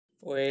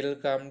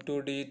Welcome to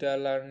digital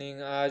learning.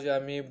 আজ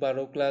আমি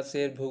 12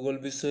 ক্লাসের ভূগোল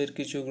বিষয়ের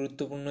কিছু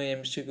গুরুত্বপূর্ণ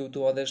এমসিকিউ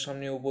তোমাদের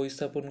সামনে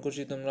উপস্থাপন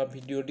করছি। তোমরা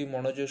ভিডিওটি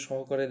মনোযোগ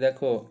সহকারে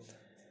দেখো।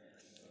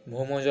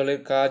 ভৌমজলের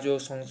কাজ ও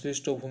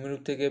সংশ্লিষ্ট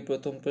ভূমিরূপ থেকে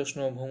প্রথম প্রশ্ন।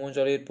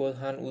 ভৌমজলের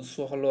প্রধান উৎস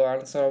হলো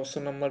আনসার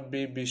অপশন নাম্বার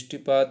বি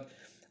বৃষ্টিপাত।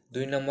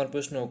 2 নম্বর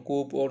প্রশ্ন,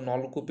 কূপ ও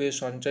নলকূপে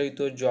সঞ্চারিত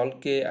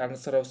জলকে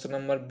আনসার অপশন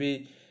নাম্বার বি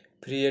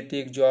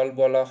ফ্রিয়েটিক জল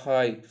বলা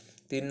হয়।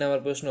 3 নম্বর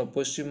প্রশ্ন,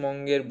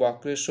 পশ্চিমবঙ্গের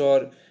বক্রেশ্বর,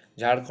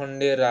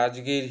 ঝাড়খণ্ডের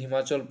রাজগীর,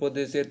 হিমাচল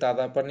প্রদেশের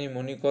তাতাপানি,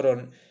 মণিকরণ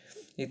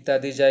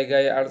ইত্যাদি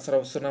জায়গায় আনসার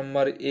অপশন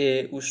নাম্বার এ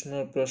উষ্ণ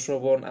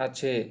প্রস্রবণ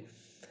আছে।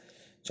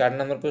 4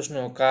 নম্বর প্রশ্ন,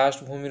 কাস্ট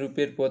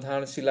ভূমিরূপের প্রধান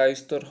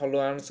শিলাস্তর হলো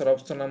আনসার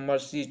অপশন নাম্বার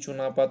সি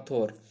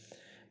চুনাপাথর।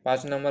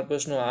 5 নম্বর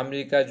প্রশ্ন,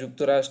 আমেরিকা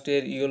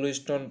যুক্তরাষ্ট্রের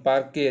ইয়েলোস্টোন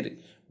পার্কের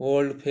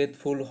ওল্ড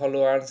ফেথফুল হলো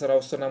answer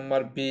option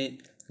number B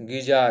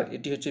geyser.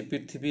 এটি হচ্ছে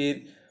পৃথিবীর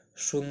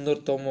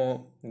সুন্দরতম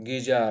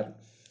গিজার।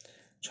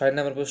 6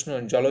 নম্বর প্রশ্ন,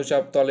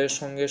 জলচাপ তলের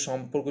সঙ্গে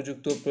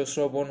সম্পর্কযুক্ত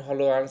প্রস্রবণ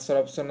হলো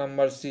আনসার অপশন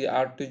নাম্বার সি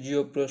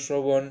আর্টেজীয়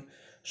প্রস্রবণ।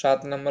 7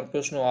 নম্বর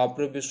প্রশ্ন,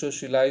 অপ্রবেশ্য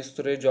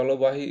শিলাস্তরে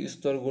জলবাহী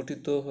স্তর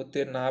গঠিত হতে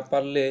না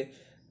পারলে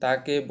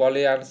তাকে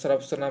বলে আনসার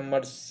অপশন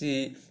নাম্বার সি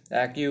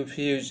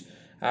অ্যাকিউফিউজ।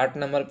 8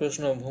 নম্বর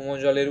প্রশ্ন,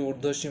 ভৌমজলের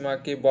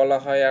ঊর্ধ্বসীমাকে বলা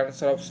হয়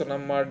আনসার অপশন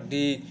নাম্বার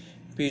ডি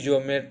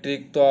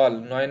পিজোমেট্রিক তল।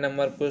 9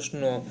 নম্বর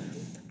প্রশ্ন,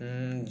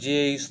 যে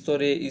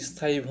স্তরে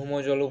স্থায়ী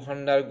ভৌমজল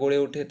ভাণ্ডার গড়ে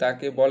ওঠে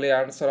তাকে বলে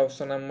answer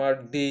option number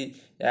D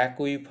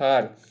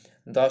aquifer.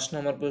 10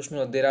 নম্বর প্রশ্ন,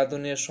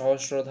 দেরাদুনের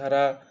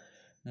সহস্রধারা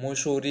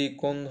মুসৌরি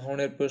কোন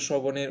ধরনের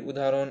প্রস্রবণের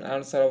উদাহরণ?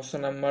 আনসার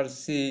অপশন নাম্বার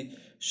সি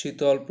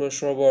শীতল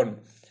প্রস্রবণ।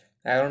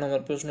 11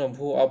 নম্বর প্রশ্ন,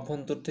 ভূ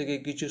অভ্যন্তর থেকে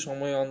কিছু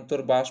সময় অন্তর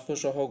বাষ্প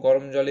সহ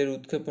গরম জলের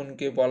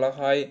উৎক্ষেপণকে বলা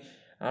হয়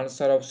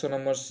answer option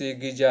number C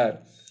geyser.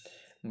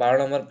 12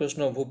 নম্বর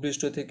প্রশ্ন,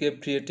 ভূপৃষ্ঠ থেকে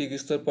ফ্রিয়েটিক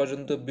স্তর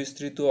পর্যন্ত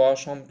বিস্তৃত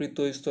অসম্পৃক্ত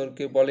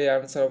স্তরকে বলে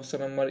আনসার অপশন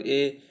নাম্বার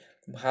এ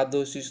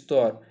ভাদোস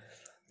স্তর।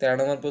 13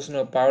 নম্বর প্রশ্ন,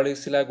 পাললিক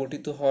শিলা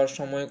গঠিত হওয়ার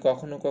সময়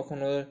কখনো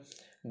কখনো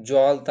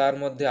জল তার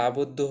মধ্যে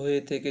আবদ্ধ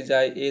হয়ে থেকে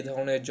যায়, এ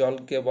ধরনের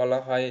জলকে বলা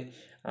হয়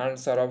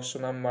আনসার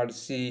অপশন নাম্বার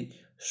সি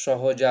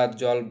সহজাত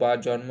জল বা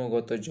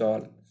জন্মগত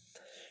জল।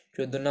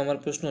 14 নম্বর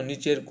প্রশ্ন,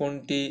 নিচের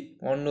কোনটি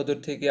অন্যদের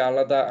থেকে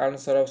আলাদা?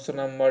 Answer option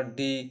number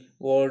D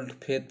old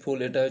faithful.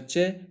 এটা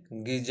হচ্ছে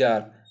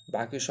গিজার,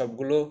 বাকি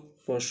সবগুলো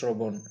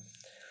প্রস্রবণ।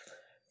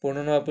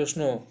 15 নম্বর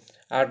প্রশ্ন,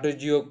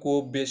 আর্টেজীয়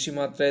কূপ বেশি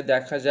মাত্রায়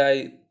দেখা যায়?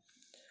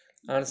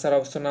 আনসার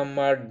অপশন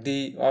নাম্বার ডি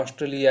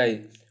অস্ট্রেলিয়ায়।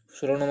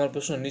 16 নম্বর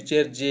প্রশ্ন,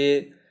 নিচের যে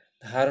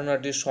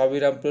ধারণাটি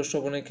সবিরাম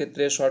প্রস্রবণের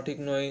ক্ষেত্রে সঠিক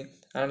নয়?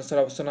 আনসার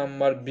অপশন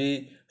নাম্বার বি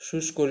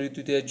শুষ্ক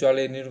ঋতুতে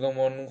জলে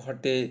নির্গমন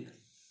ঘটে,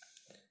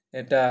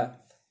 এটা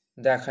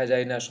দেখা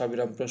যায় না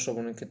সবিরাম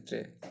প্রস্রবণের ক্ষেত্রে।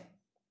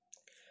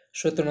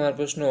 17 নম্বর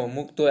প্রশ্ন,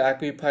 মুক্ত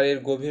অ্যাকুইফারের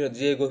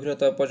যে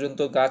গভীরতা পর্যন্ত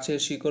গাছের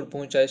শিকড়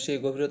পৌঁছায় সেই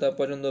গভীরতা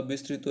পর্যন্ত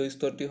বিস্তৃত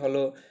স্তরটি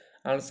হলো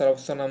আনসার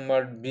অপশন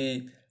নাম্বার বি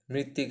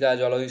মৃত্তিকা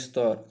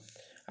জলস্তর।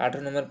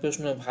 18 নম্বর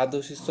প্রশ্ন,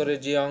 ভাদোস স্তরের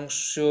যে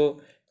অংশ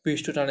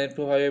পৃষ্ঠটানের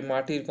প্রভাবে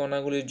মাটির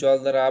কণাগুলি জল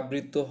দ্বারা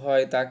আবৃত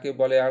হয় তাকে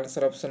বলে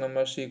আনসার অপশন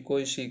নাম্বার সি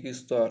কৈশিক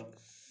স্তর।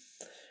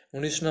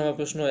 19 নম্বর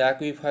প্রশ্ন,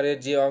 অ্যাকুইফারের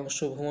যে অংশ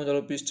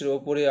ভূমজলপৃষ্ঠের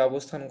ওপরে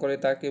অবস্থান করে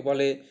তাকে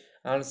বলে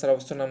আনসার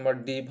অপশন নাম্বার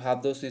ডি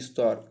ভাদোস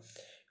স্তর।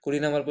 20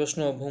 নম্বর প্রশ্ন,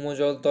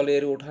 ভূমজল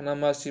তলের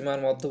ওঠানামা সীমার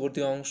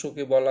মধ্যবর্তী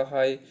অংশকে বলা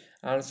হয়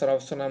আনসার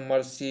অপশন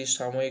নাম্বার সি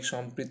সাময়িক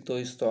সম্পৃক্ত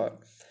স্তর।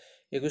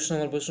 21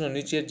 নম্বর প্রশ্ন,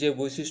 নিচের যে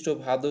বৈশিষ্ট্য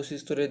ভাদোস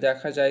স্তরে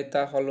দেখা যায়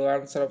তা হলো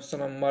আনসার অপশন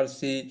নাম্বার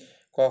সি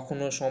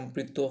কখনো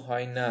সম্পৃক্ত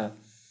হয় না।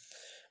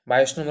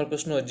 22 নম্বর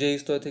প্রশ্ন, যে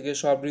স্তর থেকে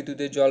সব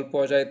ঋতুতে জল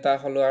পাওয়া যায় তা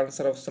হলো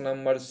আনসার অপশন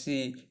নাম্বার সি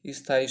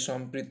স্থায়ী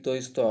সম্পৃক্ত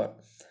স্তর।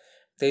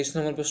 23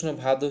 নম্বর প্রশ্ন,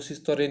 ভাদোস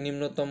স্তরের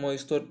নিম্নতম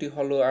স্তরটি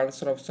হলো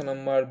আনসার অপশন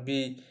নাম্বার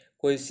বি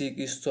কৈশিক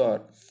স্তর।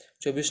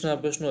 24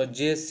 নম্বর প্রশ্ন,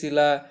 যে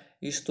শিলা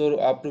স্তর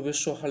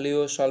অপ্রবেশ্য হলেও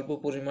স্বল্প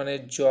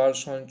পরিমাণের জল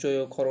সঞ্চয়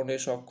ও ক্ষরণে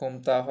সক্ষম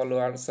তা হলো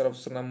আনসার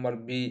অপশন নাম্বার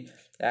বি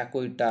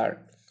অ্যাকুইটার্ড।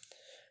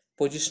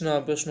 25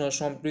 নম্বর প্রশ্ন,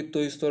 সম্পৃক্ত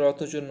স্তর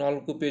অথচ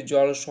নলকূপে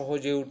জল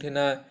সহজে উঠে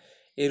না,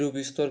 এরূপ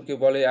স্তরকে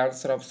বলে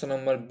আনসার অপশন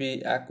নাম্বার বি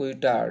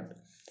অ্যাকুইটার্ড।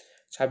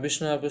 26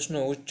 নম্বর প্রশ্ন,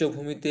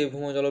 উচ্চভূমিতে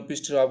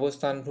ভূমজলপৃষ্ঠের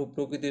অবস্থান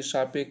ভূপ্রকৃতির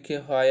সাপেক্ষে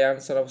হয়,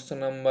 আনসার অপশন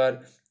নাম্বার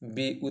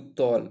বি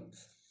উত্তল।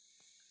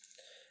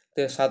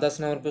 27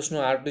 নম্বর প্রশ্ন,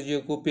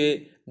 আর্টেজীয় কূপে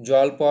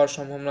জল পাওয়ার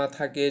সম্ভাবনা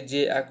থাকে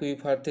যে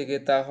অ্যাকুইফার থেকে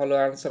তা হলো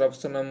আনসার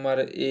অপশন নাম্বার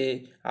এ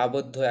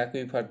আবদ্ধ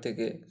অ্যাকুইফার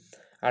থেকে।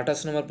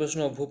 28 নম্বর প্রশ্ন,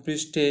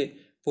 ভূপৃষ্ঠে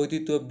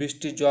পতিত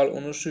বৃষ্টির জল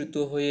অনুসৃত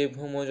হয়ে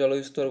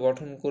ভূমজলস্তর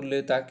গঠন করলে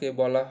তাকে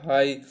বলা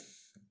হয়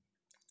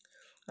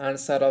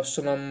আনসার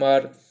অপশন নাম্বার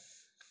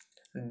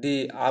ডি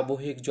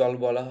আবহিক জল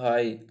বলা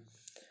হয়।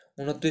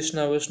 29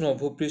 নম্বর প্রশ্ন,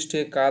 ভূপৃষ্ঠে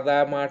কাদা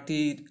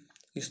মাটির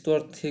স্তর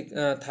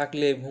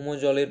থাকলে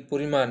ভূমজলের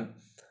পরিমাণ?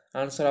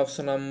 আনসার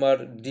অপশন নাম্বার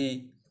ডি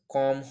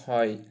কম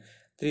হয়।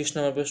 30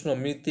 নম্বর প্রশ্ন,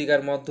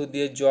 মৃত্তিকার মধ্য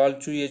দিয়ে জল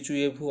চুইয়ে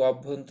চুইয়ে ভূ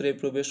অভ্যন্তরে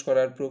প্রবেশ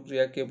করার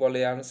প্রক্রিয়াকে বলে?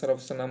 Answer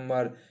option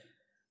number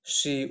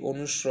C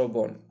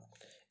অনুস্রবণ।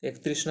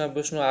 31 নম্বর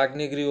প্রশ্ন,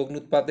 আগ্নেয়গিরি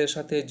অগ্নুৎপাতের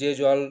সাথে যে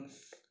জল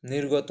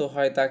নির্গত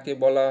হয় তাকে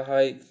বলা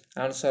হয়?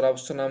 আনসার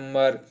অপশন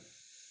নাম্বার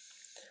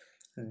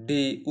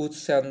ডি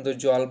উৎসান্দ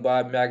জল বা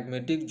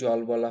ম্যাগমেটিক জল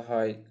বলা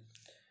হয়।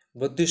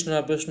 32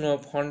 নম্বর প্রশ্ন,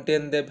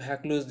 ফন্টেন দে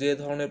ভ্যাকলুস যে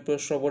ধরনের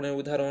প্রস্রবণের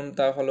উদাহরণ,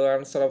 তা হলো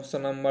আনসার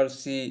অপশন নাম্বার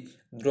সি,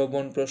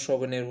 দ্রবণ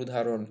প্রস্রবণের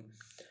উদাহরণ।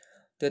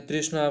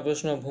 33 নম্বর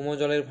প্রশ্ন,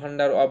 ভূমজলের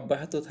ভাণ্ডার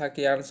অব্যাহত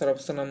থাকে, আনসার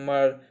অপশন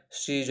নাম্বার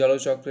সি,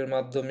 জলচক্রের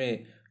মাধ্যমে।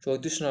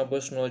 34 নম্বর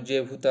প্রশ্ন, যে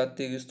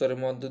ভূতাত্ত্বিক স্তরের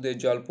মধ্য দিয়ে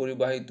জল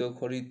পরিবাহিত,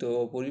 খরিত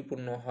ও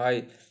পরিপূর্ণ হয়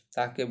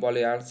তাকে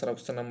বলে, আনসার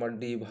অপশন নাম্বার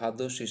ডি,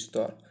 ভাদস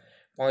স্তর।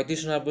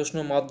 35 নম্বর প্রশ্ন,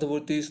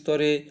 মধ্যবর্তী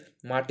স্তরে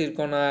মাটির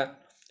কণা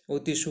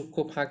অতি সূক্ষ্ম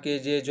ফাঁকে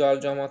যে জল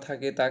জমা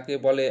থাকে তাকে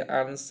বলে,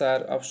 আনসার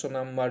অপশন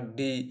নাম্বার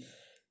ডি,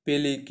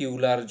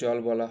 পেলিকিউলার জল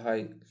বলা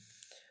হয়।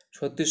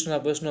 36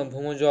 নম্বর প্রশ্ন,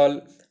 ভূমজল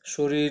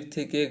শরীর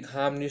থেকে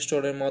ঘাম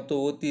নিঃসরণের মতো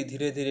অতি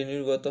ধীরে ধীরে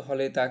নির্গত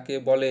হলে তাকে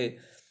বলে,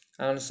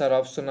 আনসার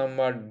অপশন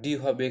নাম্বার ডি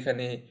হবে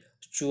এখানে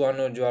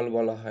চুয়ানো জল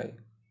বলা হয়।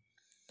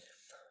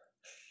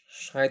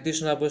 37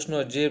 নম্বর প্রশ্ন,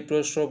 যে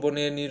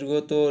প্রস্রবণে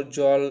নির্গত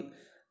জল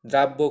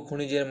দ্রাব্য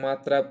খনিজের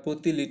মাত্রা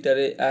প্রতি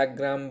লিটারে 1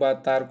 গ্রাম বা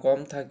তার কম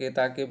থাকে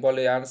তাকে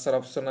বলে, আনসার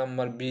অপশন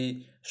নাম্বার বি,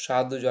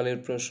 স্বাদু জলের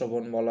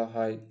প্রস্রবণ বলা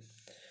হয়।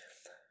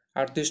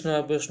 38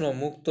 নম্বর প্রশ্ন,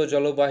 মুক্ত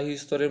জলবাহী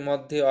স্তরের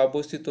মধ্যে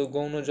অবস্থিত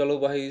গৌণ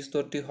জলবাহী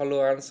স্তরটি হলো,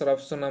 answer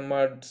option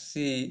number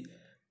C,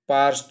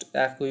 পার্সড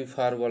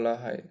aquifer বলা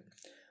হয়।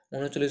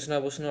 39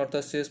 নম্বর প্রশ্ন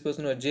অর্থাৎ শেষ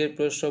প্রশ্ন, যে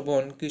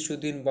প্রস্রবণ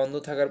কিছুদিন বন্ধ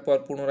থাকার পর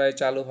পুনরায়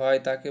চালু হয়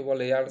তাকে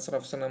বলে, আনসার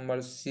অপশন নাম্বার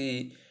সি,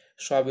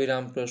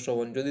 সবিরাম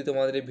প্রস্রবণ। যদি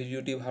তোমাদের এই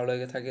ভিডিওটি ভালো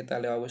লাগে থাকে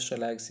তাহলে অবশ্যই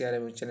লাইক, শেয়ার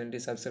এবং চ্যানেলটি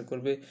সাবস্ক্রাইব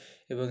করবে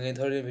এবং এই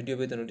ধরনের ভিডিও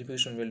পেতে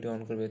নোটিফিকেশন বেলটি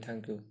অন করবে।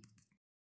 Thank you.